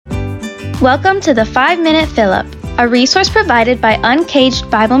Welcome to the 5-Minute Fill-Up, a resource provided by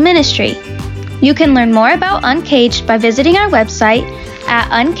Uncaged Bible Ministry. You can learn more about Uncaged by visiting our website at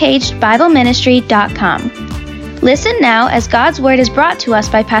uncagedbibleministry.com. Listen now as God's Word is brought to us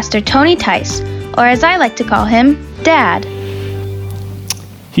by Pastor Tony Tice, or as I like to call him, Dad.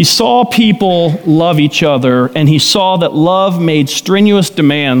 He saw people love each other, and he saw that love made strenuous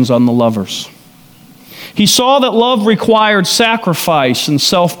demands on the lovers. He saw that love required sacrifice and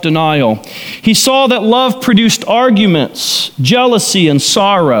self-denial. He saw that love produced arguments, jealousy, and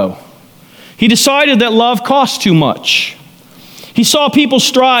sorrow. He decided that love cost too much. He saw people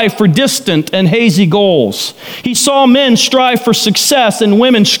strive for distant and hazy goals. He saw men strive for success and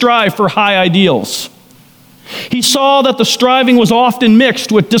women strive for high ideals. He saw that the striving was often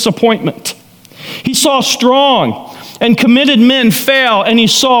mixed with disappointment. He saw strong and committed men fail, and he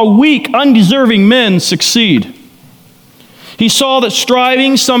saw weak, undeserving men succeed. He saw that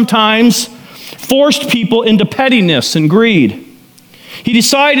striving sometimes forced people into pettiness and greed. He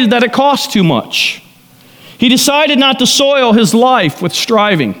decided that it cost too much. He decided not to soil his life with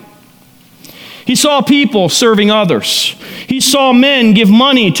striving. He saw people serving others. He saw men give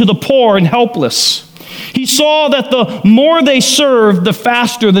money to the poor and helpless. He saw that the more they served, the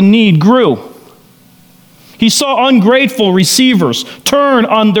faster the need grew. He saw ungrateful receivers turn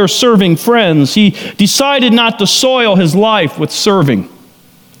on their serving friends. He decided not to soil his life with serving.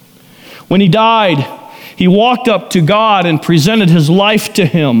 When he died, he walked up to God and presented his life to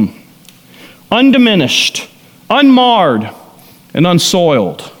him, undiminished, unmarred, and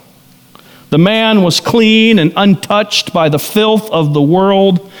unsoiled. The man was clean and untouched by the filth of the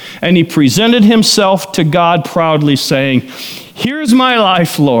world, and he presented himself to God proudly, saying, "Here's my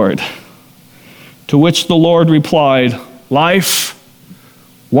life, Lord." To which the Lord replied, "Life?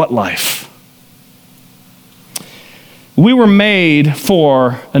 What life?" We were made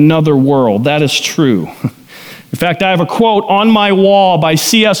for another world. That is true. In fact, I have a quote on my wall by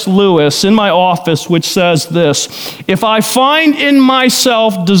C.S. Lewis in my office which says this: "If I find in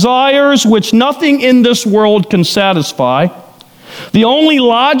myself desires which nothing in this world can satisfy, the only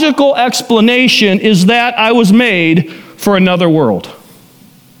logical explanation is that I was made for another world."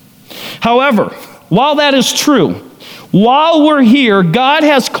 However, while that is true, while we're here, God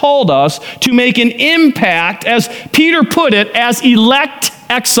has called us to make an impact, as Peter put it, as elect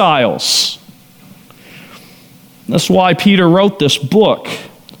exiles. That's why Peter wrote this book,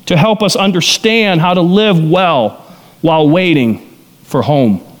 to help us understand how to live well while waiting for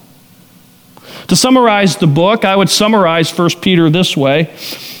home. To summarize the book, I would summarize 1 Peter this way.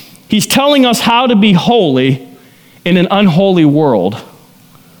 He's telling us how to be holy in an unholy world,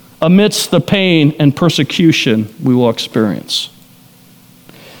 amidst the pain and persecution we will experience.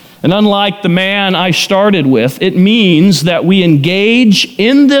 And unlike the man I started with, it means that we engage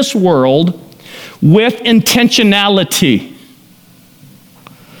in this world with intentionality.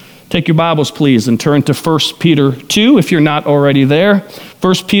 Take your Bibles, please, and turn to 1 Peter 2, if you're not already there.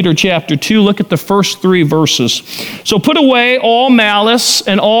 1 Peter chapter 2, look at the first 3 verses. "So put away all malice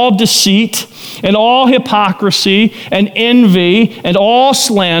and all deceit and all hypocrisy and envy and all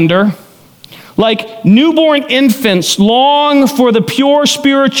slander. Like newborn infants, long for the pure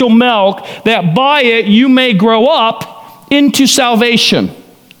spiritual milk, that by it you may grow up into salvation,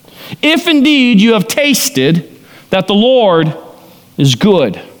 if indeed you have tasted that the Lord is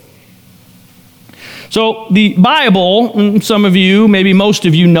good." So the Bible, some of you, maybe most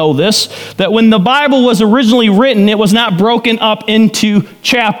of you know this, that when the Bible was originally written, it was not broken up into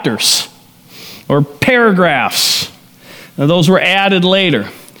chapters or paragraphs. Now, those were added later.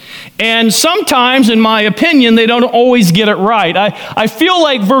 And sometimes, in my opinion, they don't always get it right. I feel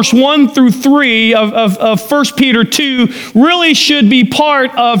like verse 1 through 3 of 1 Peter 2 really should be part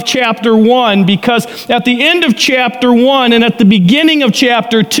of chapter 1, because at the end of chapter 1 and at the beginning of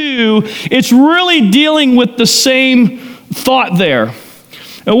chapter 2, it's really dealing with the same thought there.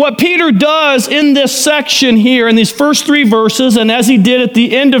 And what Peter does in this section here, in these first 3 verses, and as he did at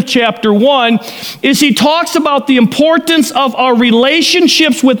the end of chapter 1, is he talks about the importance of our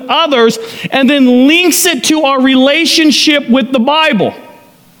relationships with others and then links it to our relationship with the Bible.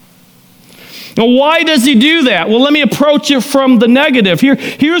 Now, why does he do that? Well, let me approach it from the negative.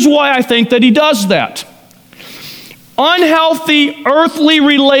 Here's why I think that he does that. Unhealthy earthly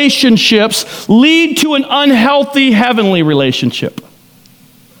relationships lead to an unhealthy heavenly relationship.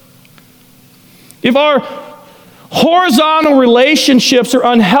 If our horizontal relationships are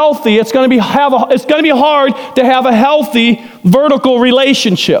unhealthy, it's going to be hard to have a healthy vertical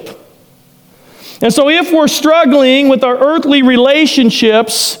relationship. And so if we're struggling with our earthly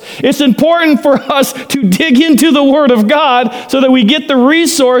relationships, it's important for us to dig into the Word of God so that we get the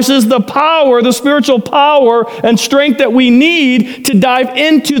resources, the power, the spiritual power and strength that we need to dive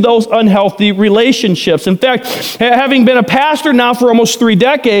into those unhealthy relationships. In fact, having been a pastor now for almost 3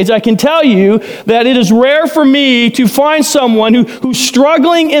 decades, I can tell you that it is rare for me to find someone who's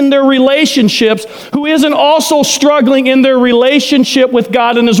struggling in their relationships who isn't also struggling in their relationship with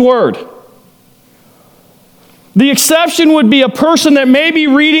God and His Word. The exception would be a person that may be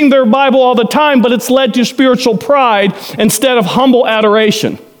reading their Bible all the time, but it's led to spiritual pride instead of humble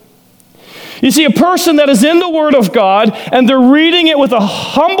adoration. You see, a person that is in the Word of God and they're reading it with a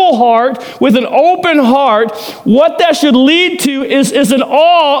humble heart, with an open heart, what that should lead to is an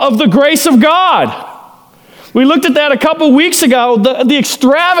awe of the grace of God. We looked at that a couple weeks ago, the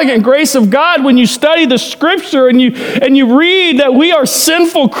extravagant grace of God when you study the Scripture and you read that we are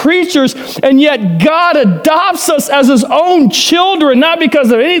sinful creatures, and yet God adopts us as His own children, not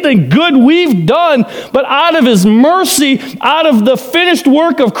because of anything good we've done, but out of His mercy, out of the finished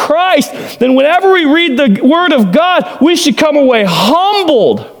work of Christ. Then whenever we read the Word of God, we should come away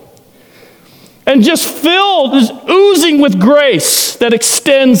humbled and just filled, just oozing with grace that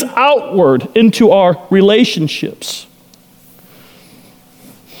extends outward into our relationships.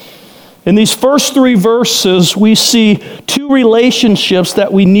 In these first 3 verses, we see 2 relationships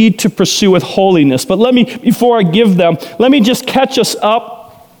that we need to pursue with holiness. But before I give them, let me just catch us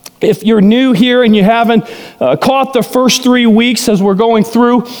up. If you're new here and you haven't caught the first 3 weeks as we're going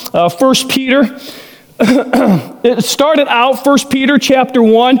through 1 Peter, it started out, 1 Peter chapter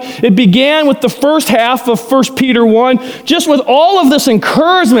 1. It began with the first half of 1 Peter 1, just with all of this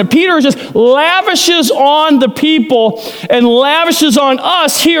encouragement. Peter just lavishes on the people and lavishes on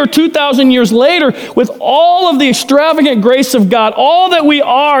us here 2,000 years later with all of the extravagant grace of God, all that we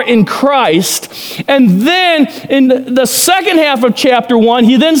are in Christ. And then in the second half of chapter 1,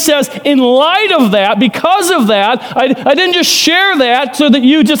 he then says, in light of that, because of that, I didn't just share that so that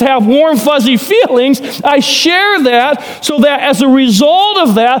you just have warm, fuzzy feelings. I share that so that as a result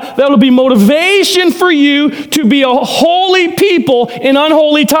of that, that'll be motivation for you to be a holy people in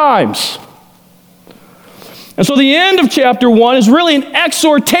unholy times. And so the end of chapter 1 is really an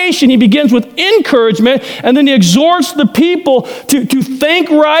exhortation. He begins with encouragement, and then he exhorts the people to think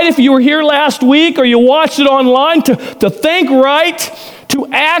right. If you were here last week or you watched it online, to think right, to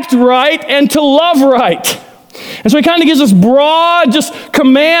act right, and to love right. And so he kind of gives this broad just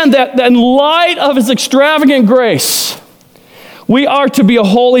command that in light of his extravagant grace, we are to be a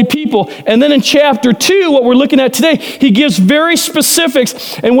holy people. And then in chapter 2, what we're looking at today, he gives very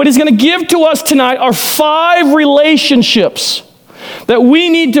specifics. And what he's going to give to us tonight are 5 relationships that we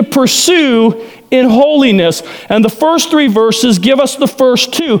need to pursue in holiness. And the first 3 verses give us the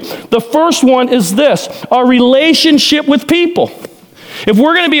first 2. The first one is this: our relationship with people. If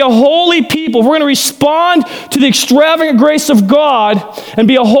we're going to be a holy people, if we're going to respond to the extravagant grace of God and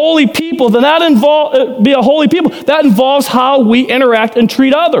be a holy people, then that involves how we interact and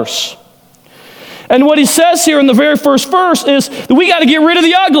treat others. And what he says here in the very first verse is that we got to get rid of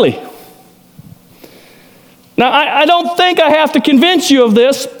the ugly. Now, I don't think I have to convince you of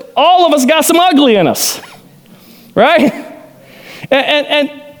this. All of us got some ugly in us, right?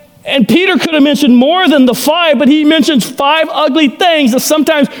 And Peter could have mentioned more than the 5, but he mentions 5 ugly things that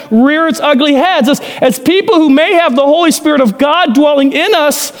sometimes rear its ugly heads. As people who may have the Holy Spirit of God dwelling in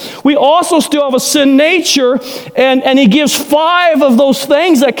us, we also still have a sin nature, and he gives 5 of those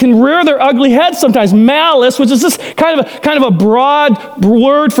things that can rear their ugly heads sometimes. Malice, which is just kind of a broad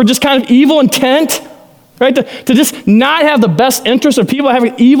word for just kind of evil intent. Right? To just not have the best interest of people,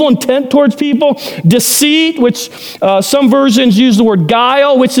 having evil intent towards people. Deceit, which some versions use the word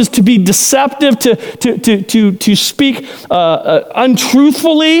guile, which is to be deceptive, to speak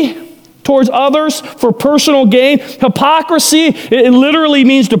untruthfully towards others for personal gain. Hypocrisy, it literally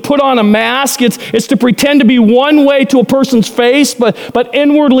means to put on a mask. It's to pretend to be one way to a person's face, but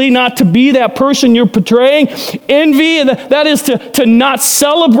inwardly not to be that person you're portraying. Envy, that is to not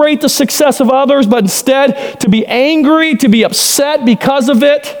celebrate the success of others, but instead to be angry, to be upset because of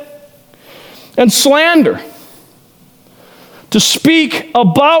it. And slander, to speak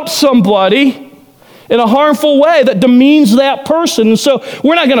about somebody in a harmful way that demeans that person. And so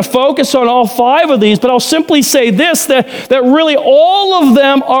we're not going to focus on all 5 of these, but I'll simply say this, that really all of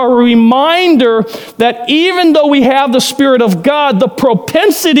them are a reminder that even though we have the Spirit of God, the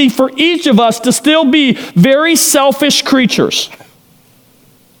propensity for each of us to still be very selfish creatures.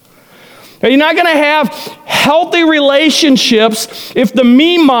 You're not going to have healthy relationships if the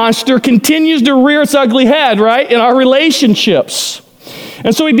me monster continues to rear its ugly head, right, in our relationships.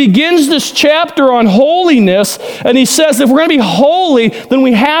 And so he begins this chapter on holiness, and he says if we're going to be holy, then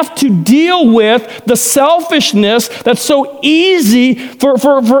we have to deal with the selfishness that's so easy for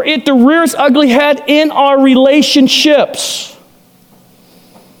it to rear its ugly head in our relationships.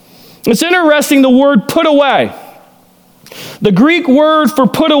 It's interesting, the word put away. The Greek word for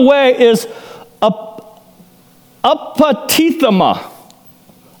put away is apatithema.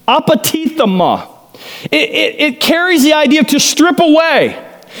 Apatithema. It carries the idea of to strip away.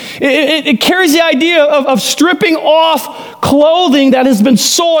 It carries the idea of stripping off clothing that has been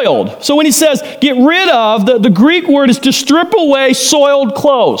soiled. So when he says get rid of, the Greek word is to strip away soiled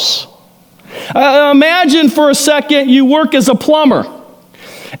clothes. Imagine for a second you work as a plumber.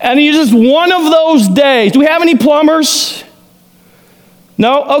 And you just one of those days. Do we have any plumbers?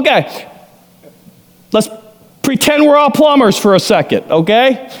 No? Okay. Let's pretend we're all plumbers for a second,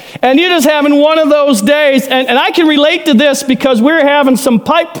 okay? And you're just having one of those days, and I can relate to this because we're having some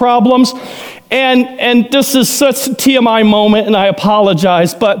pipe problems, and this is such a TMI moment, and I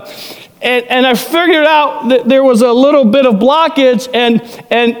apologize, but I figured out that there was a little bit of blockage, and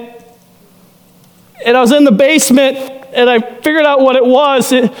I was in the basement, and I figured out what it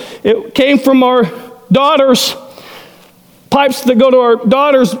was. It came from our daughter's pipes that go to our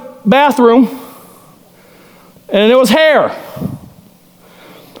daughter's bathroom. And it was hair.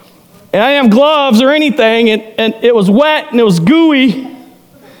 And I didn't have gloves or anything, and it was wet and it was gooey.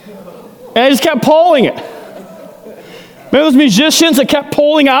 And I just kept pulling it. Remember those musicians that kept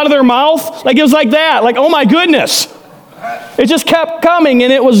pulling out of their mouth? Like it was like that, like, oh my goodness. It just kept coming,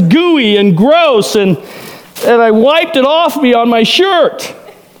 and it was gooey and gross, and I wiped it off me on my shirt.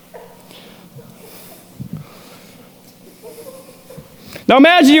 Now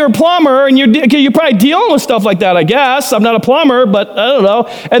imagine you're a plumber, and you're probably dealing with stuff like that, I guess. I'm not a plumber, but I don't know.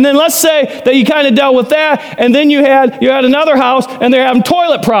 And then let's say that you kind of dealt with that, and then you had another house, and they're having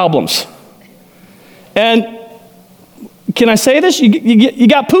toilet problems. And can I say this? You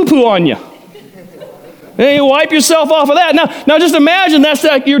got poo-poo on you. And you wipe yourself off of that. Now just imagine that's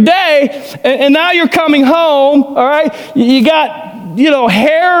like your day, and now you're coming home, all right? You got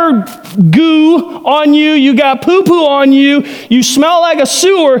hair goo on you, you got poo-poo on you, you smell like a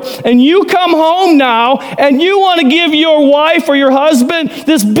sewer, and you come home now, and you want to give your wife or your husband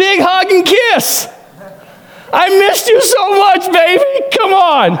this big hug and kiss. I missed you so much, baby. Come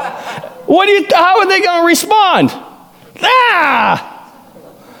on. How are they going to respond?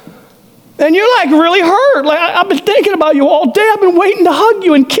 And you're like really hurt. Like, I've been thinking about you all day. I've been waiting to hug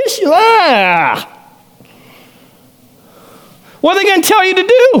you and kiss you. What are they going to tell you to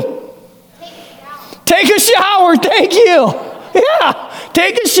do? Take a shower. Thank you. Yeah.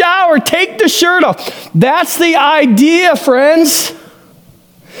 Take a shower. Take the shirt off. That's the idea, friends.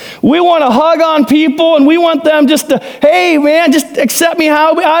 We want to hug on people, and we want them just to, hey, man, just accept me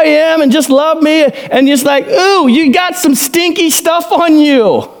how I am and just love me. And just like, ooh, you got some stinky stuff on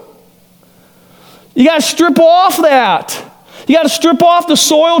you. You got to strip off that. You got to strip off the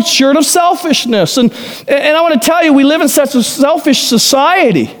soiled shirt of selfishness. And I want to tell you, we live in such a selfish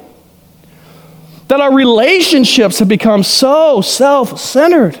society that our relationships have become so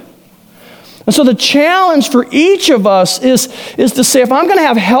self-centered. And so the challenge for each of us is to say, if I'm going to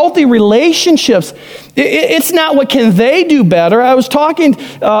have healthy relationships, it's not what can they do better. I was talking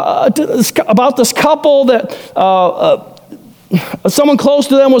about this couple that someone close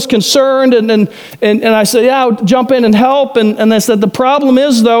to them was concerned, and I said, yeah, I'll jump in and help. And they said, the problem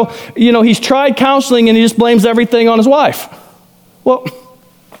is, though, he's tried counseling and he just blames everything on his wife. Well,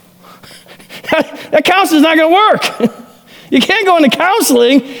 that counseling's not going to work. You can't go into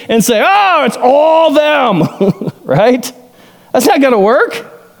counseling and say, oh, it's all them, right? That's not going to work.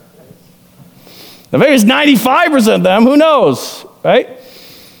 Maybe it's 95% them, who knows, right?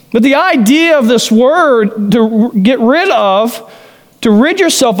 But the idea of this word, to get rid of, to rid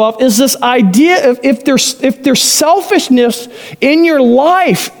yourself of, is this idea of if there's selfishness in your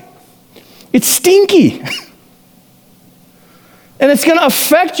life, it's stinky. And it's going to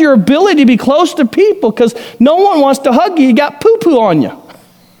affect your ability to be close to people because no one wants to hug you. You got poo-poo on you.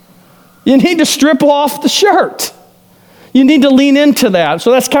 You need to strip off the shirt. You need to lean into that.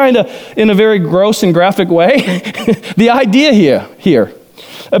 So that's kind of, in a very gross and graphic way, the idea here.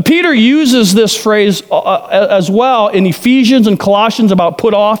 Peter uses this phrase as well in Ephesians and Colossians about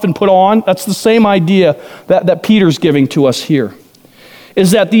put off and put on. That's the same idea that Peter's giving to us here.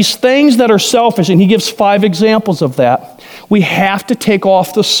 Is that these things that are selfish, and he gives 5 examples of that, we have to take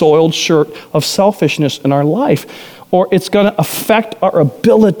off the soiled shirt of selfishness in our life, or it's going to affect our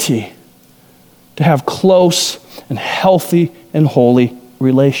ability to have close and healthy and holy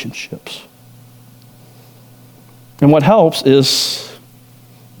relationships. And what helps is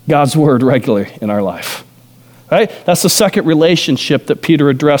God's word regularly in our life. Right? That's the second relationship that Peter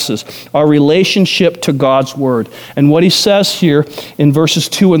addresses, our relationship to God's word. And what he says here in verses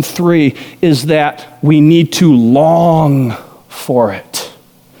 2 and 3 is that we need to long for it.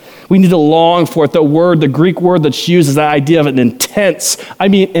 We need to long for it. The Greek word that's used is the idea of an intense.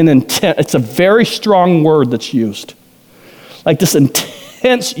 It's a very strong word that's used. Like this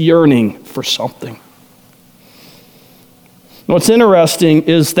intense yearning for something. What's interesting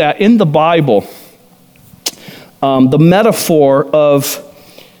is that in the Bible, the metaphor of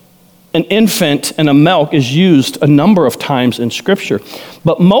an infant and a milk is used a number of times in Scripture.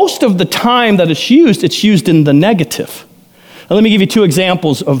 But most of the time that it's used in the negative. Now, let me give you two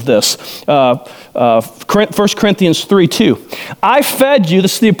examples of this. 1 Corinthians 3:2. I fed you,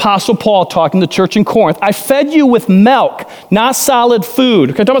 this is the Apostle Paul talking to the church in Corinth, I fed you with milk, not solid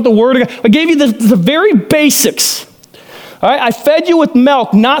food. Okay, talking about the Word of God. I gave you the very basics. All right, I fed you with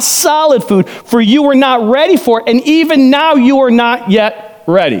milk, not solid food, for you were not ready for it, and even now you are not yet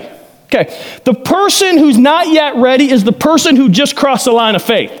ready. Okay, the person who's not yet ready is the person who just crossed the line of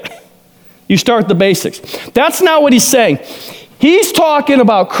faith. You start the basics. That's not what he's saying. He's talking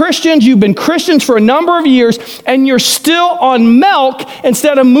about Christians. You've been Christians for a number of years, and you're still on milk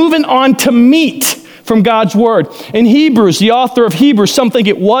instead of moving on to meat from God's word. In Hebrews, the author of Hebrews, some think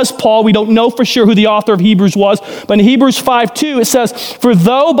it was Paul. We don't know for sure who the author of Hebrews was. But in Hebrews 5:2, it says, for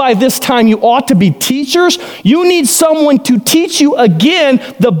though by this time you ought to be teachers, you need someone to teach you again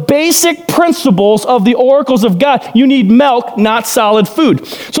the basic principles of the oracles of God. You need milk, not solid food.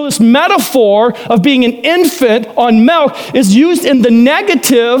 So this metaphor of being an infant on milk is used in the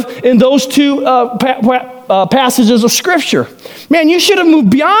negative in those two passages of Scripture. Man, you should have moved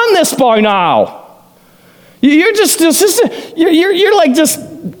beyond this by now. You're you're like just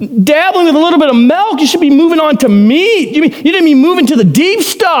dabbling with a little bit of milk. You should be moving on to meat. You didn't be moving to the deep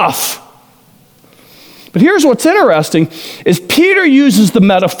stuff. But here's what's interesting is Peter uses the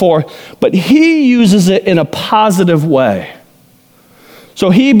metaphor, but he uses it in a positive way.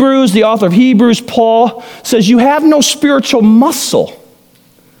 So Hebrews, the author of Hebrews, Paul, says you have no spiritual muscle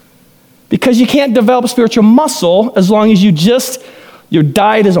because you can't develop spiritual muscle as long as your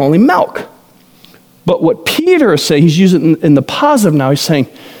diet is only milk. But what Peter is saying, he's using it in the positive now. He's saying,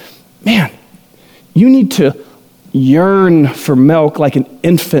 man, you need to yearn for milk like an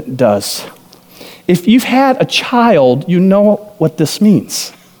infant does. If you've had a child, you know what this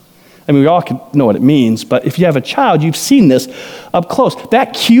means. I mean, we all can know what it means, but if you have a child, you've seen this up close.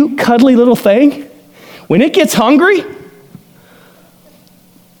 That cute, cuddly little thing, when it gets hungry,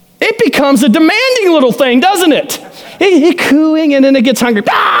 it becomes a demanding little thing, doesn't it? It's cooing, and then it gets hungry.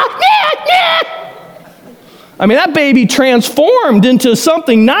 I mean, that baby transformed into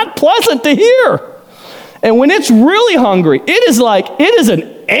something not pleasant to hear. And when it's really hungry, it is an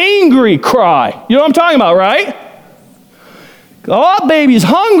angry cry. You know what I'm talking about, right? Oh, that baby's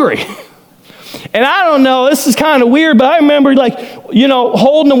hungry. And I don't know, this is kind of weird, but I remember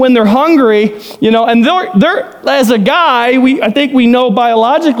holding them when they're hungry, and they're as a guy, I think we know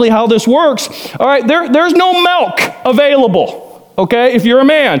biologically how this works. All right, there's no milk available. Okay, if you're a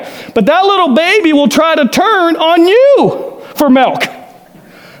man. But that little baby will try to turn on you for milk.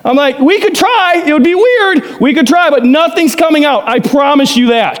 I'm like, we could try. It would be weird. We could try, but nothing's coming out. I promise you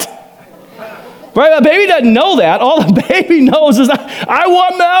that. Right? The baby doesn't know that. All the baby knows is, I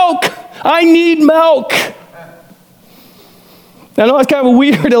want milk. I need milk. I know that's kind of a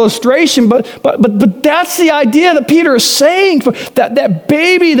weird illustration, but that's the idea that Peter is saying. That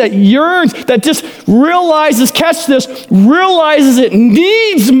baby that yearns, that just realizes it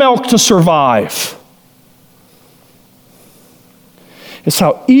needs milk to survive. It's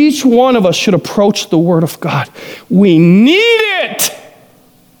how each one of us should approach the Word of God. We need it.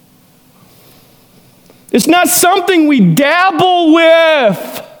 It's not something we dabble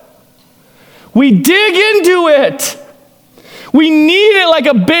with. We dig into it. We need it like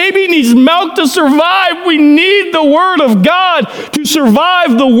a baby needs milk to survive. We need the Word of God to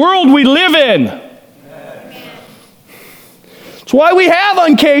survive the world we live in. That's why we have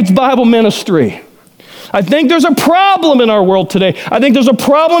Uncaged Bible Ministry. I think there's a problem in our world today. I think there's a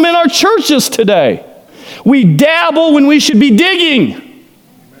problem in our churches today. We dabble when we should be digging.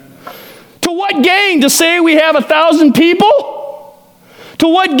 To what gain? To say we have 1,000 people? To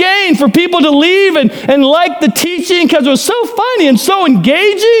what gain? For people to leave and like the teaching because it was so funny and so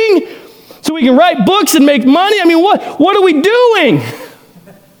engaging so we can write books and make money? I mean, what are we doing?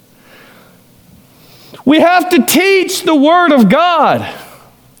 We have to teach the Word of God.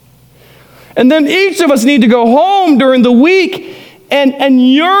 And then each of us need to go home during the week and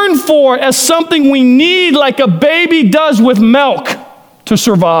yearn for it as something we need like a baby does with milk to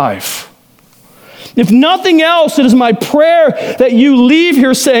survive. If nothing else, it is my prayer that you leave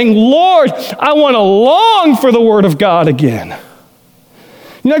here saying, Lord, I want to long for the Word of God again.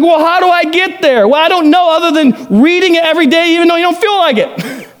 You're like, well, how do I get there? Well, I don't know other than reading it every day even though you don't feel like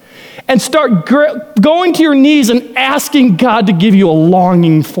it. And start going to your knees and asking God to give you a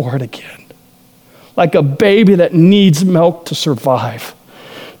longing for it again. Like a baby that needs milk to survive.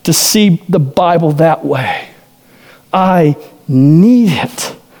 To see the Bible that way. I need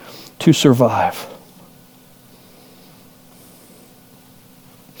it to survive.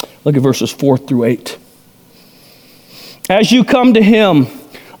 Look at verses 4 through 8. As you come to him,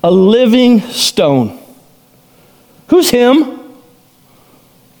 a living stone. Who's him?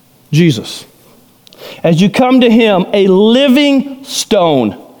 Jesus. As you come to him, a living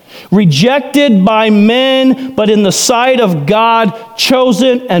stone, rejected by men, but in the sight of God,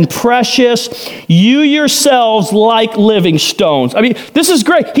 chosen and precious, you yourselves like living stones. I mean, this is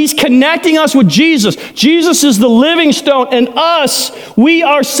great. He's connecting us with Jesus. Jesus is the living stone, and us, we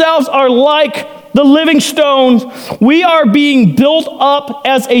ourselves are like the living stones. We are being built up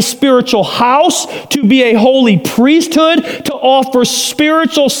as a spiritual house to be a holy priesthood, to offer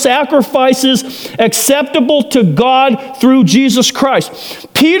spiritual sacrifices acceptable to God through Jesus Christ.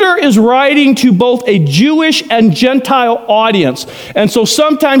 Peter is writing to both a Jewish and Gentile audience. And so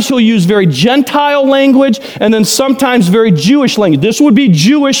sometimes he'll use very Gentile language and then sometimes very Jewish language. This would be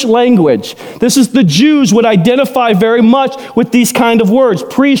Jewish language. This is the Jews would identify very much with these kind of words.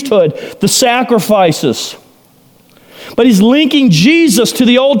 Priesthood, the sacrifices. But he's linking Jesus to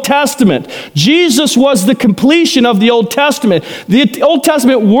the Old Testament. Jesus was the completion of the Old Testament. The Old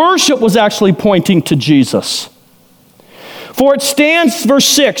Testament worship was actually pointing to Jesus. For it stands, verse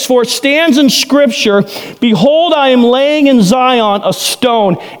 6, for it stands in Scripture, behold, I am laying in Zion a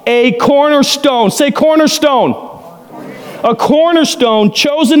stone, a cornerstone. Say cornerstone. A cornerstone,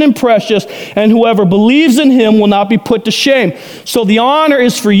 chosen and precious, and whoever believes in him will not be put to shame. So the honor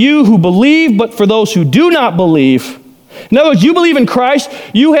is for you who believe, but for those who do not believe. In other words, you believe in Christ,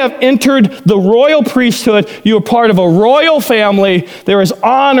 you have entered the royal priesthood, you are part of a royal family. There is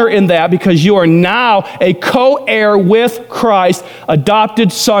honor in that because you are now a co-heir with Christ,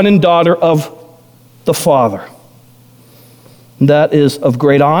 adopted son and daughter of the Father. That is of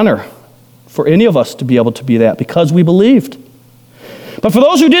great honor for any of us to be able to be that because we believed. But for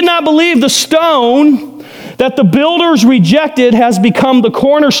those who did not believe, the stone that the builders rejected has become the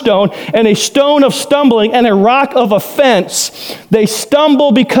cornerstone and a stone of stumbling and a rock of offense. They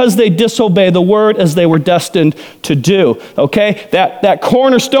stumble because they disobey the word as they were destined to do. Okay? That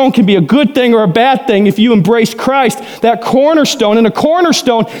cornerstone can be a good thing or a bad thing if you embrace Christ. That cornerstone, and a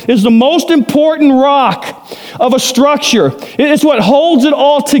cornerstone is the most important rock of a structure. It's what holds it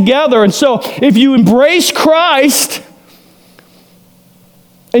all together. And so if you embrace Christ,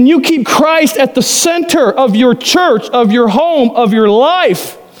 and you keep Christ at the center of your church, of your home, of your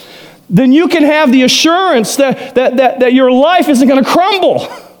life, then you can have the assurance that your life isn't going to crumble.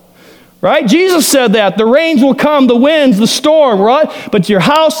 Right? Jesus said that. The rains will come, the winds, the storm, right? But your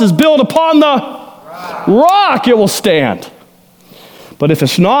house is built upon the rock, it will stand. But if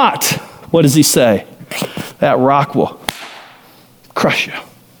it's not, what does he say? That rock will crush you.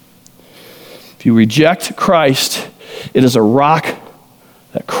 If you reject Christ, it is a rock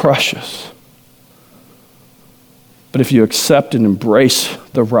that crushes. But if you accept and embrace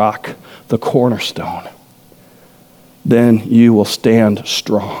the rock, the cornerstone, then you will stand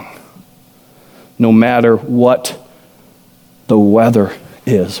strong. No matter what the weather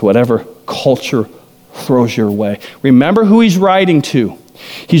is, whatever culture throws your way. Remember who he's writing to.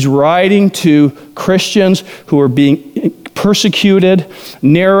 He's writing to Christians who are being persecuted.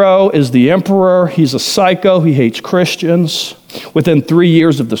 Nero is the emperor. He's a psycho. He hates Christians. Within 3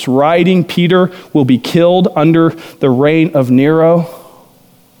 years of this writing, Peter will be killed under the reign of Nero.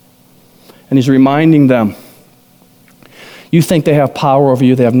 And he's reminding them, you think they have power over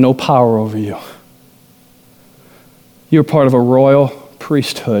you, they have no power over you. You're part of a royal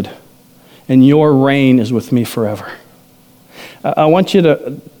priesthood, and your reign is with me forever. I want you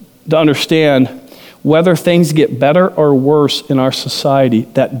to understand, whether things get better or worse in our society,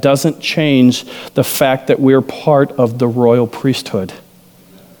 that doesn't change the fact that we're part of the royal priesthood.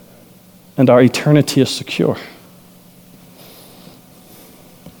 And our eternity is secure.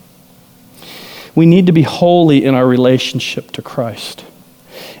 We need to be holy in our relationship to Christ.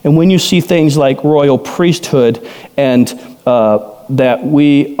 And when you see things like royal priesthood and that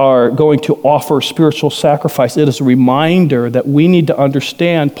we are going to offer spiritual sacrifice, it is a reminder that we need to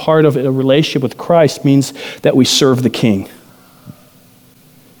understand part of a relationship with Christ means that we serve the King.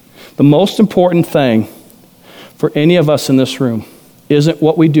 The most important thing for any of us in this room isn't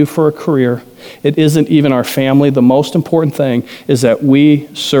what we do for a career. It isn't even our family. The most important thing is that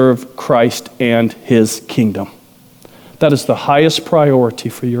we serve Christ and his kingdom. That is the highest priority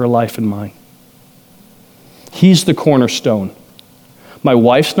for your life and mine. He's the cornerstone. My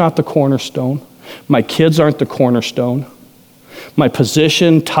wife's not the cornerstone. My kids aren't the cornerstone. My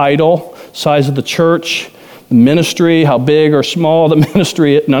position, title, size of the church, the ministry, how big or small the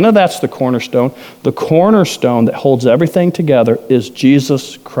ministry is, none of that's the cornerstone. The cornerstone that holds everything together is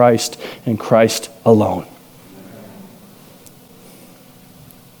Jesus Christ and Christ alone.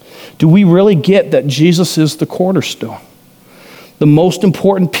 Do we really get that Jesus is the cornerstone? The most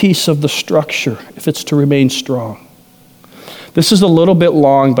important piece of the structure, if it's to remain strong. This is a little bit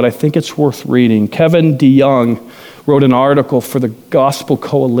long, but I think it's worth reading. Kevin DeYoung wrote an article for the Gospel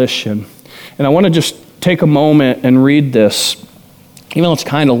Coalition. And I want to just take a moment and read this. Even though it's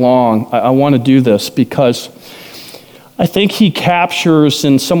kind of long, I want to do this because I think he captures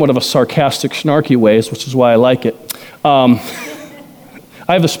in somewhat of a sarcastic, snarky ways, which is why I like it. I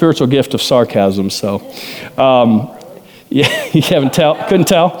have the spiritual gift of sarcasm, so yeah, you couldn't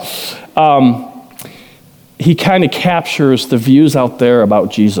tell? He kind of captures the views out there about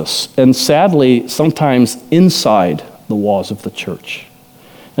Jesus, and sadly, sometimes inside the walls of the church.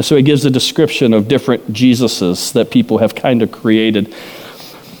 And so he gives a description of different Jesuses that people have kind of created.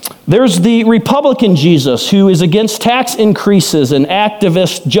 There's the Republican Jesus who is against tax increases and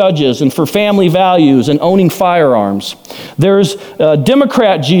activist judges and for family values and owning firearms. There's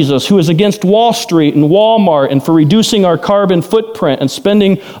Democrat Jesus who is against Wall Street and Walmart and for reducing our carbon footprint and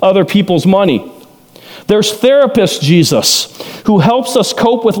spending other people's money. There's therapist Jesus, who helps us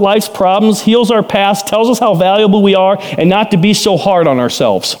cope with life's problems, heals our past, tells us how valuable we are, and not to be so hard on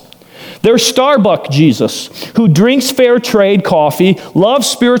ourselves. There's Starbucks Jesus, who drinks fair trade coffee, loves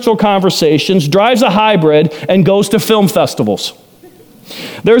spiritual conversations, drives a hybrid, and goes to film festivals.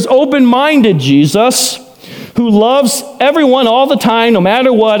 There's open-minded Jesus, who loves everyone all the time, no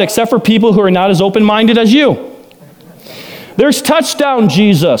matter what, except for people who are not as open-minded as you. There's touchdown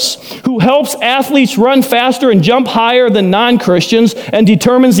Jesus, who helps athletes run faster and jump higher than non-Christians and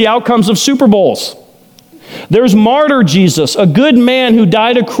determines the outcomes of Super Bowls. There's martyr Jesus, a good man who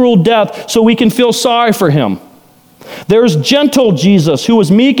died a cruel death so we can feel sorry for him. There's gentle Jesus, who is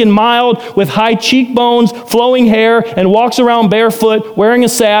meek and mild with high cheekbones, flowing hair, and walks around barefoot, wearing a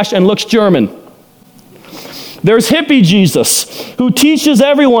sash, and looks German. There's hippie Jesus, who teaches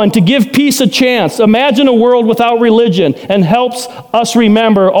everyone to give peace a chance, imagine a world without religion, and helps us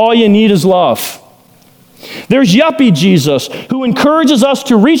remember all you need is love. There's yuppie Jesus, who encourages us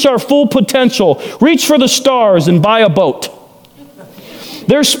to reach our full potential, reach for the stars, and buy a boat.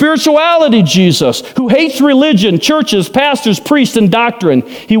 There's spirituality Jesus, who hates religion, churches, pastors, priests, and doctrine.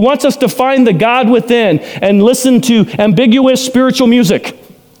 He wants us to find the God within and listen to ambiguous spiritual music.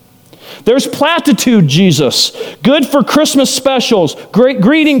 There's platitude Jesus, good for Christmas specials, great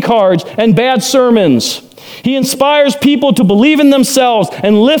greeting cards, and bad sermons. He inspires people to believe in themselves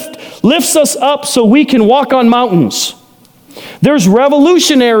and lifts us up so we can walk on mountains. There's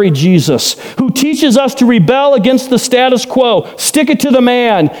revolutionary Jesus, who teaches us to rebel against the status quo, stick it to the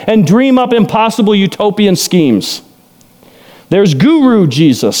man, and dream up impossible utopian schemes. There's guru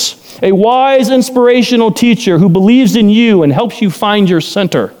Jesus, a wise, inspirational teacher who believes in you and helps you find your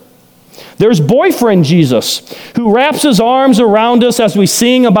center. There's boyfriend Jesus, who wraps his arms around us as we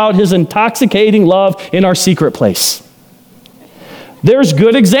sing about his intoxicating love in our secret place. There's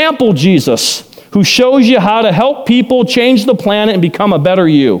good example Jesus, who shows you how to help people change the planet and become a better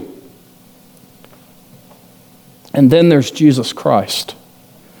you. And then there's Jesus Christ,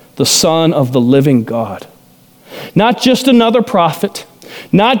 the Son of the living God. Not just another prophet,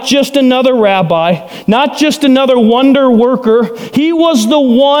 not just another rabbi, not just another wonder worker. He was the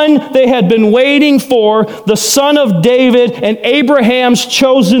one they had been waiting for, the Son of David and Abraham's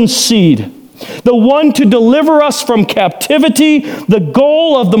chosen seed. The one to deliver us from captivity, the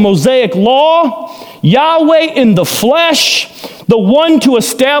goal of the Mosaic law, Yahweh in the flesh, the one to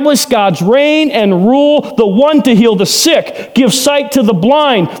establish God's reign and rule, the one to heal the sick, give sight to the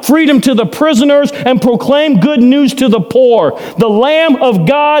blind, freedom to the prisoners, and proclaim good news to the poor, the Lamb of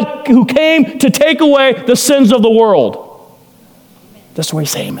God who came to take away the sins of the world. That's why we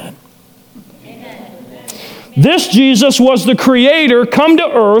say amen. This Jesus was the Creator come to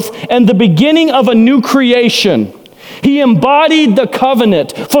earth and the beginning of a new creation. He embodied the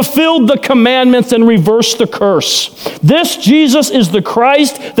covenant, fulfilled the commandments, and reversed the curse. This Jesus is the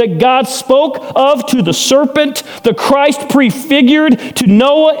Christ that God spoke of to the serpent, the Christ prefigured to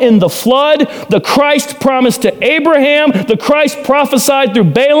Noah in the flood, the Christ promised to Abraham, the Christ prophesied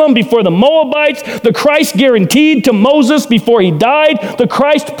through Balaam before the Moabites, the Christ guaranteed to Moses before he died, the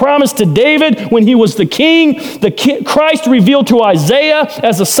Christ promised to David when he was the king, Christ revealed to Isaiah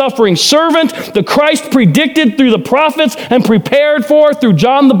as a suffering servant, the Christ predicted through the prophets and prepared for through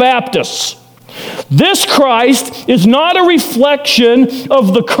John the Baptist. This Christ is not a reflection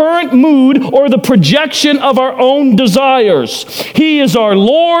of the current mood or the projection of our own desires. He is our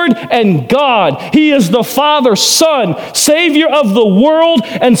Lord and God. He is the Father, Son, Savior of the world,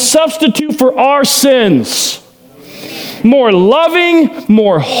 and substitute for our sins. More loving,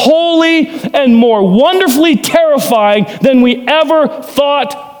 more holy, and more wonderfully terrifying than we ever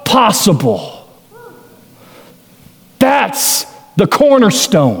thought possible. That's the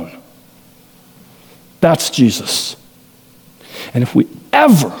cornerstone. That's Jesus. And if we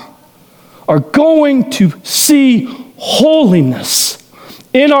ever are going to see holiness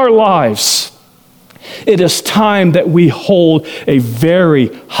in our lives, it is time that we hold a very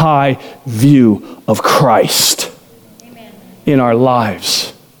high view of Christ. Amen. In our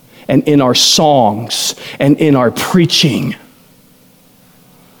lives and in our songs and in our preaching.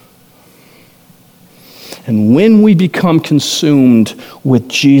 And when we become consumed with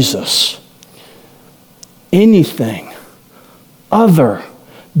Jesus, anything other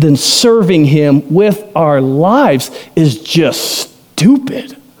than serving him with our lives is just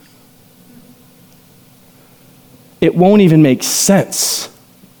stupid. It won't even make sense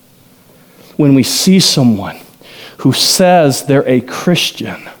when we see someone who says they're a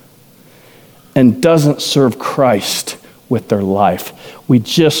Christian and doesn't serve Christ with their life. We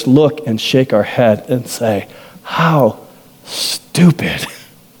just look and shake our head and say, how stupid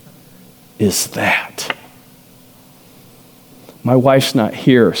is that? My wife's not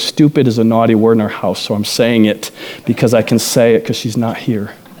here. Stupid is a naughty word in our house, so I'm saying it because I can say it because she's not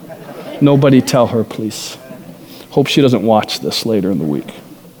here. Nobody tell her, please. Hope she doesn't watch this later in the week.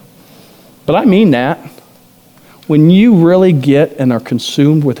 But I mean that. When you really get and are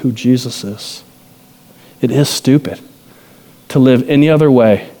consumed with who Jesus is, it is stupid to live any other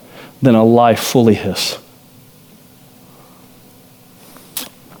way than a life fully his.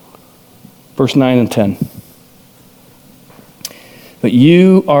 Verse 9 and 10. But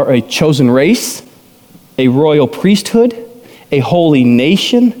you are a chosen race, a royal priesthood, a holy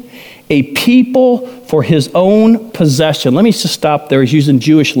nation, a people for his own possession. Let me just stop there. He's using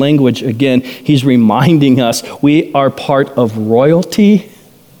Jewish language again. He's reminding us we are part of royalty.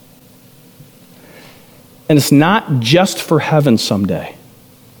 And it's not just for heaven someday.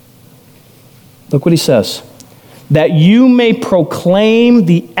 Look what he says. That you may proclaim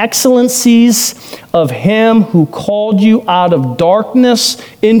the excellencies of him who called you out of darkness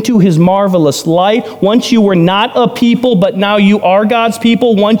into his marvelous light. Once you were not a people, but now you are God's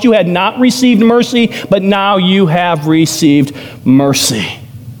people. Once you had not received mercy, but now you have received mercy.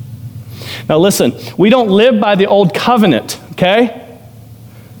 Now listen, we don't live by the old covenant, okay?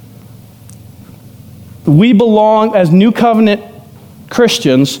 We belong as new covenant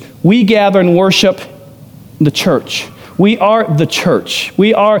Christians. We gather and worship the church. We are the church.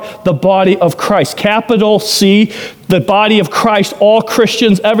 We are the body of Christ. Capital C, the body of Christ, all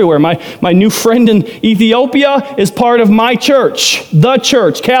Christians everywhere. My new friend in Ethiopia is part of my church, the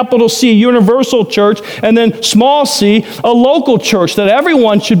church. Capital C, universal church. And then small c, a local church that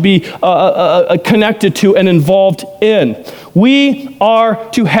everyone should be connected to and involved in. We are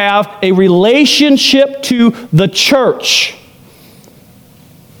to have a relationship to the church.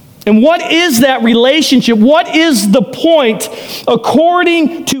 And what is that relationship? What is the point?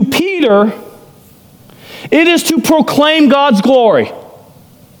 According to Peter, it is to proclaim God's glory.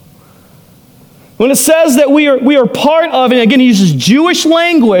 When it says that we are part of, and again he uses Jewish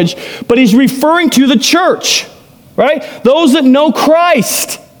language, but he's referring to the church, right? Those that know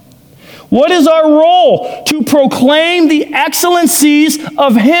Christ. What is our role? To proclaim the excellencies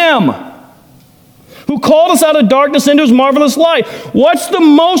of him who called us out of darkness into his marvelous light. What's the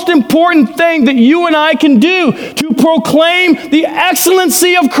most important thing that you and I can do to proclaim the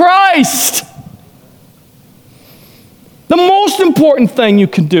excellency of Christ? The most important thing you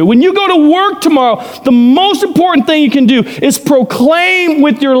can do. When you go to work tomorrow, the most important thing you can do is proclaim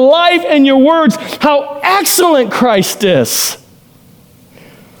with your life and your words how excellent Christ is.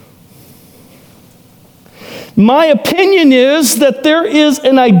 My opinion is that there is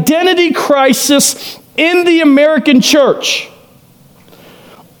an identity crisis in the American church.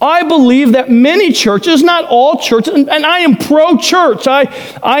 I believe that many churches, not all churches, and I am pro-church.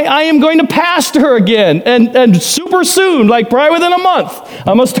 I am going to pastor again, and super soon, like probably within a month,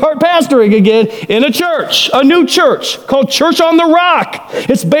 I'm going to start pastoring again in a church, a new church called Church on the Rock.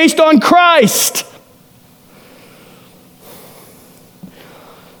 It's based on Christ.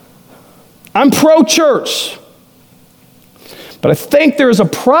 I'm pro-church. But I think there is a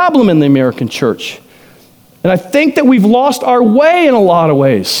problem in the American church. And I think that we've lost our way in a lot of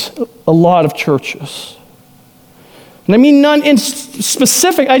ways, a lot of churches. And I mean none in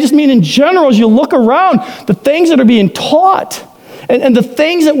specific, I just mean in general, as you look around, the things that are being taught and the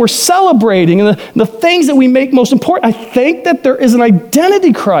things that we're celebrating and the things that we make most important, I think that there is an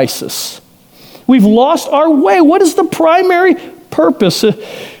identity crisis. We've lost our way. What is the primary purpose?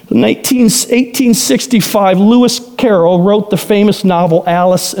 In 1865, Lewis Carroll wrote the famous novel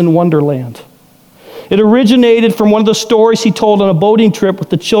Alice in Wonderland. It originated from one of the stories he told on a boating trip with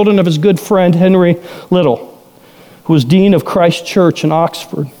the children of his good friend Henry Little, who was dean of Christ Church in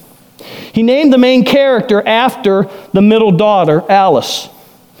Oxford. He named the main character after the middle daughter, Alice.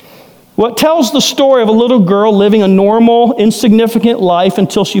 Well, it tells the story of a little girl living a normal, insignificant life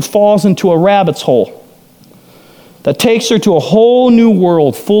until she falls into a rabbit's hole that takes her to a whole new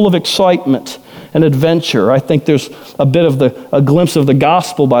world full of excitement and adventure. I think there's a bit of a glimpse of the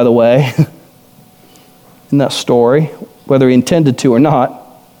gospel, by the way, in that story, whether he intended to or not.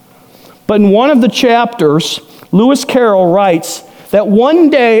 But in one of the chapters, Lewis Carroll writes that one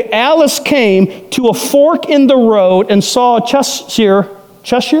day Alice came to a fork in the road and saw a Cheshire?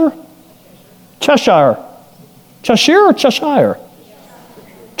 Cheshire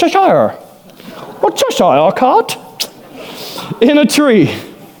cat in a tree.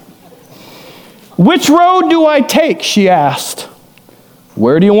 Which road do I take? She asked.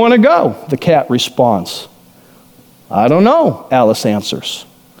 Where do you want to go? The cat responds. I don't know, Alice answers.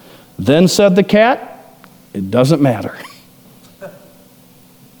 Then said the cat, it doesn't matter.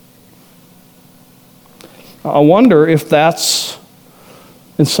 I wonder if that's,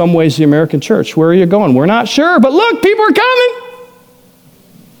 in some ways, the American church. Where are you going? We're not sure, but look, people are coming.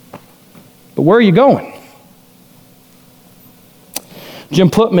 But where are you going? Jim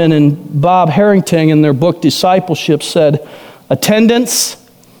Putman and Bob Harrington in their book Discipleship said, attendance,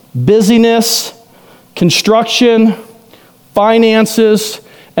 busyness, construction, finances,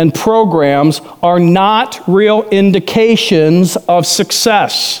 and programs are not real indications of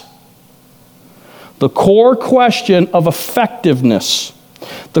success. The core question of effectiveness,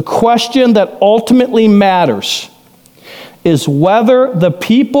 the question that ultimately matters, is whether the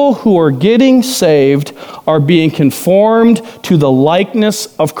people who are getting saved are being conformed to the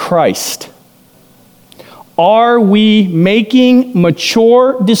likeness of Christ. Are we making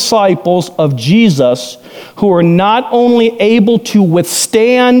mature disciples of Jesus who are not only able to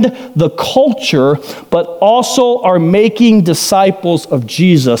withstand the culture, but also are making disciples of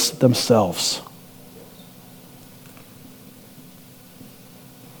Jesus themselves?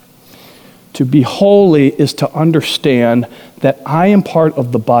 To be holy is to understand that I am part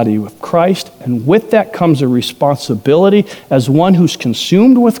of the body of Christ, and with that comes a responsibility as one who's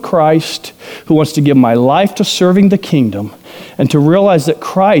consumed with Christ, who wants to give my life to serving the kingdom, and to realize that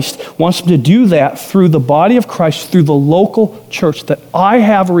Christ wants me to do that through the body of Christ, through the local church, that I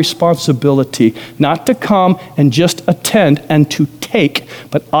have a responsibility not to come and just attend and to take,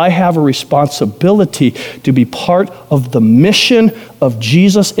 but I have a responsibility to be part of the mission of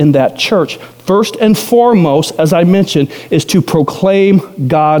Jesus in that church. First and foremost, as I mentioned, is to proclaim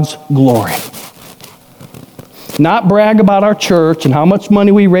God's glory. Not brag about our church and how much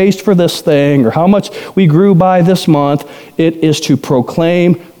money we raised for this thing or how much we grew by this month. It is to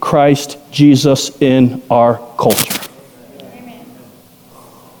proclaim Christ Jesus in our culture. Amen.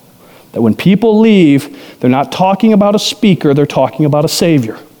 That when people leave, they're not talking about a speaker, they're talking about a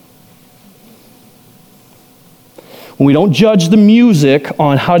Savior. When we don't judge the music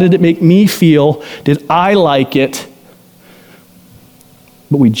on how did it make me feel, did I like it,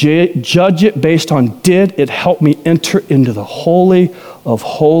 but we judge it based on did it help me enter into the Holy of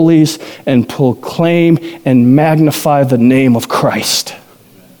Holies and proclaim and magnify the name of Christ.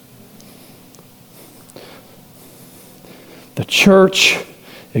 The church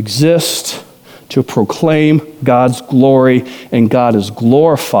exists to proclaim God's glory, and God is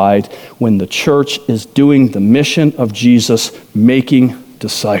glorified when the church is doing the mission of Jesus, making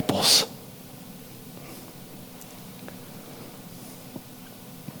disciples.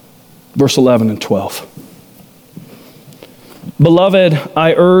 Verse 11 and 12. Beloved,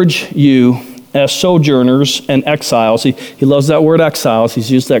 I urge you as sojourners and exiles. He loves that word exiles. He's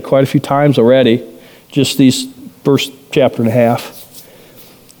used that quite a few times already, just these first chapter and a half.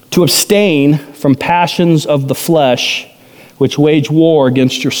 to abstain from passions of the flesh, which wage war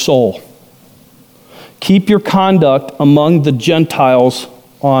against your soul. Keep your conduct among the Gentiles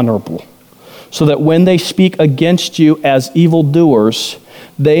honorable, so that when they speak against you as evildoers,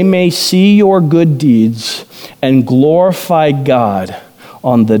 they may see your good deeds and glorify God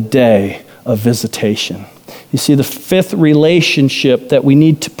on the day of visitation. You see, the fifth relationship that we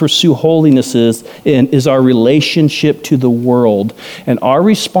need to pursue holiness is our relationship to the world. And our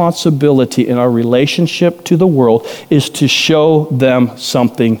responsibility in our relationship to the world is to show them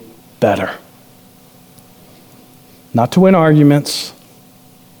something better. Not to win arguments,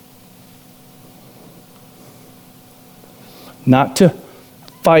 not to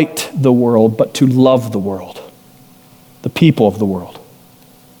fight the world, but to love the world, the people of the world.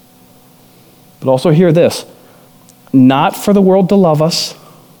 But also hear this, not for the world to love us,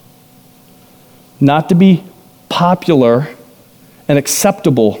 not to be popular and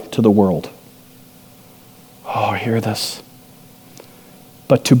acceptable to the world. Oh, hear this.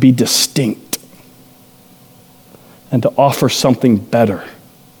 But to be distinct and to offer something better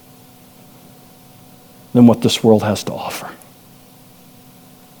than what this world has to offer.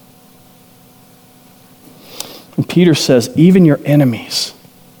 And Peter says, even your enemies,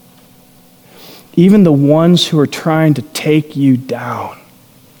 even the ones who are trying to take you down,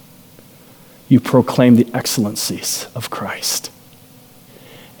 you proclaim the excellencies of Christ.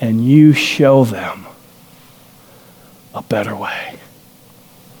 And you show them a better way.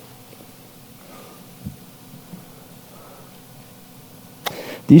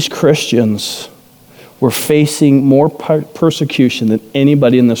 These Christians were facing more persecution than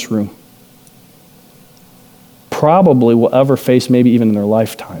anybody in this room probably will ever face, maybe even in their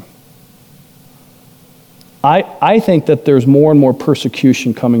lifetime. I think that there's more and more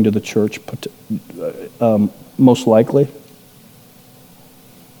persecution coming to the church, most likely.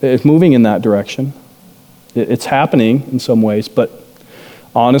 It's moving in that direction. It's happening in some ways, but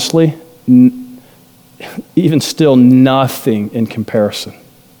honestly, even still, nothing in comparison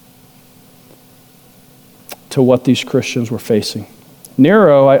to what these Christians were facing.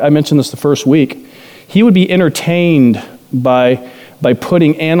 Nero, I mentioned this the first week, he would be entertained by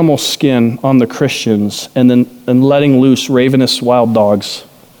putting animal skin on the Christians and letting loose ravenous wild dogs,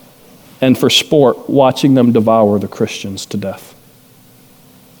 and for sport, watching them devour the Christians to death.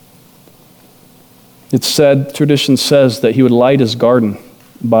 It's said, tradition says, that he would light his garden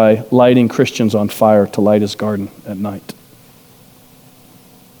by lighting Christians on fire to light his garden at night.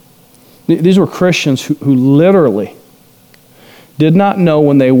 These were Christians who literally did not know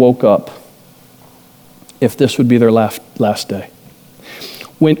when they woke up if this would be their last day.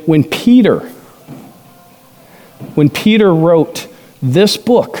 When Peter wrote this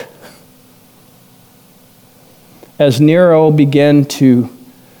book, as Nero began to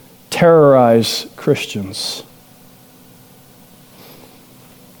terrorize Christians,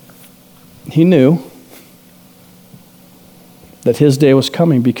 he knew that his day was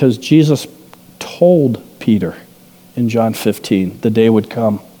coming because Jesus told Peter in John 15 the day would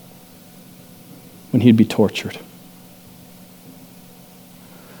come when he'd be tortured.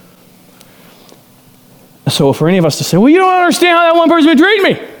 So for any of us to say, well, you don't understand how that one person would treat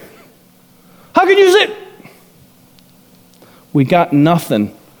me. How could you say? We got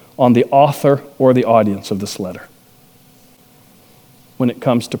nothing on the author or the audience of this letter when it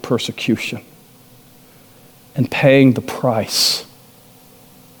comes to persecution and paying the price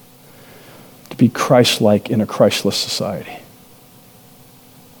to be Christ-like in a Christless society.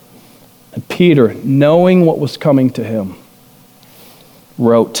 And Peter, knowing what was coming to him,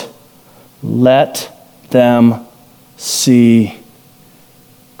 wrote, "Let them see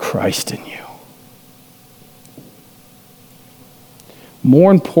Christ in you."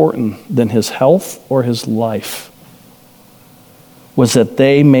 More important than his health or his life was that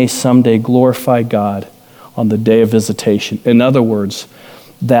they may someday glorify God on the day of visitation. In other words,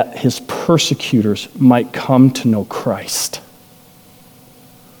 that his persecutors might come to know Christ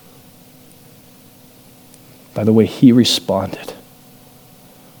by the way he responded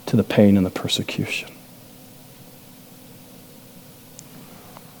to the pain and the persecution.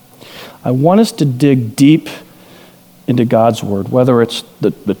 I want us to dig deep into God's word, whether it's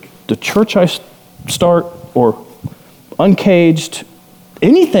the church I start or Uncaged,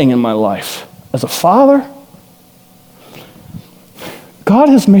 anything in my life. As a father, God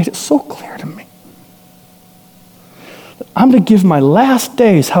has made it so clear to me that I'm to give my last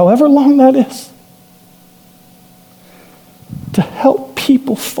days, however long that is, to help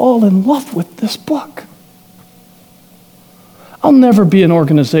people fall in love with this book. I'll never be an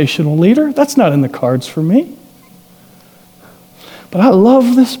organizational leader. That's not in the cards for me. But I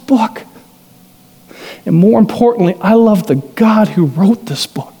love this book. And more importantly, I love the God who wrote this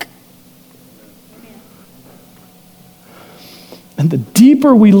book. And the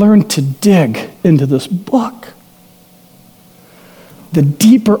deeper we learn to dig into this book, the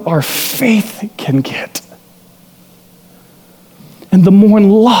deeper our faith can get. And the more in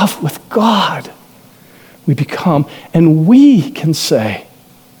love with God we become. And we can say,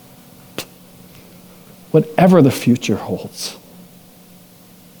 whatever the future holds,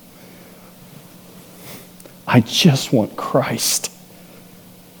 I just want Christ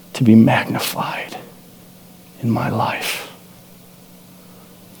to be magnified in my life.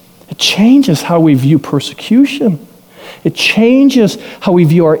 It changes how we view persecution. It changes how we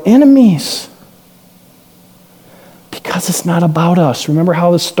view our enemies. Because it's not about us. Remember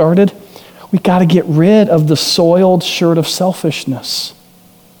how this started? We got to get rid of the soiled shirt of selfishness.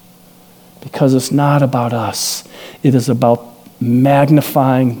 Because it's not about us. It is about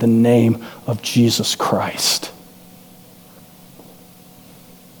magnifying the name of Jesus Christ.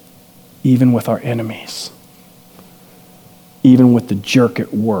 Even with our enemies. Even with the jerk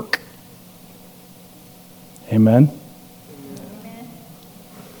at work. Amen?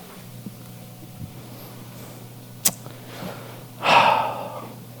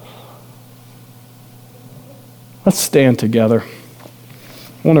 Let's stand together.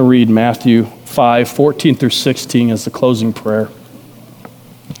 I want to read Matthew 5, 14 through 16 as the closing prayer.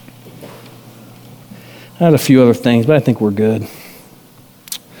 I had a few other things, but I think we're good.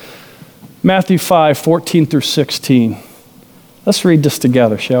 Matthew 5, 14 through 16. Let's read this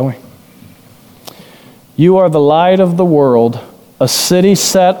together, shall we? You are the light of the world. A city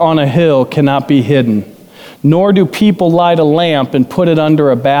set on a hill cannot be hidden. Nor do people light a lamp and put it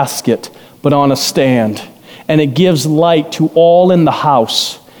under a basket, but on a stand. And it gives light to all in the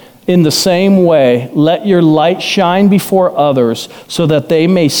house. In the same way, let your light shine before others so that they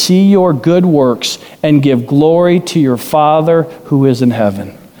may see your good works and give glory to your Father who is in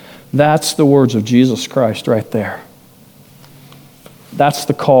heaven. That's the words of Jesus Christ right there. That's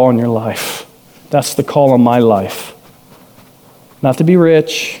the call on your life. That's the call on my life. Not to be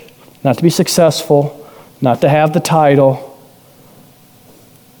rich, not to be successful, not to have the title,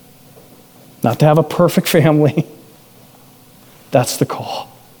 not to have a perfect family. That's the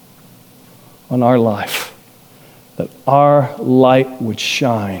call on our life. That our light would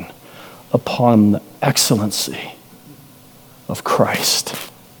shine upon the excellency of Christ.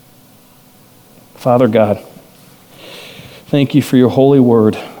 Father God, thank you for your holy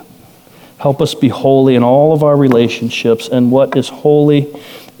word. Help us be holy in all of our relationships. And what is holy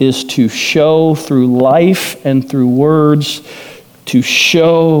is to show through life and through words, to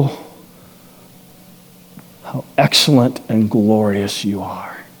show how excellent and glorious you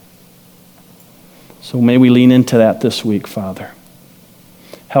are. So may we lean into that this week, Father.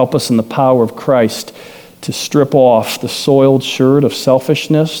 Help us in the power of Christ to strip off the soiled shirt of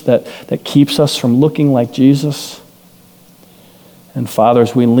selfishness that keeps us from looking like Jesus. And Father,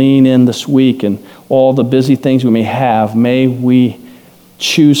 as we lean in this week and all the busy things we may have, may we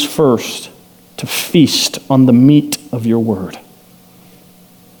choose first to feast on the meat of your word.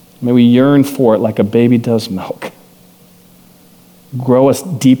 May we yearn for it like a baby does milk. Grow us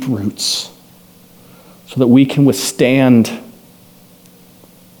deep roots so that we can withstand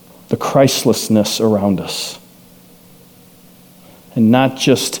the Christlessness around us. And not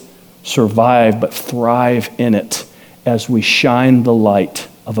just survive, but thrive in it as we shine the light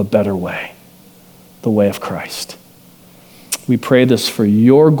of a better way, the way of Christ. We pray this for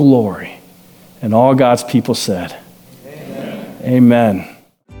your glory. And all God's people said, Amen. Amen.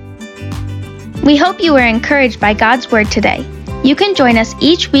 We hope you were encouraged by God's Word today. You can join us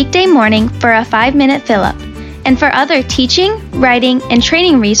each weekday morning for a 5-minute fill-up. And for other teaching, writing, and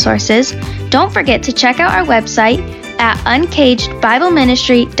training resources, don't forget to check out our website at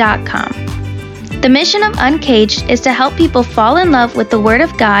uncagedbibleministry.com. The mission of Uncaged is to help people fall in love with the Word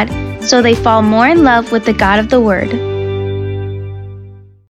of God so they fall more in love with the God of the Word.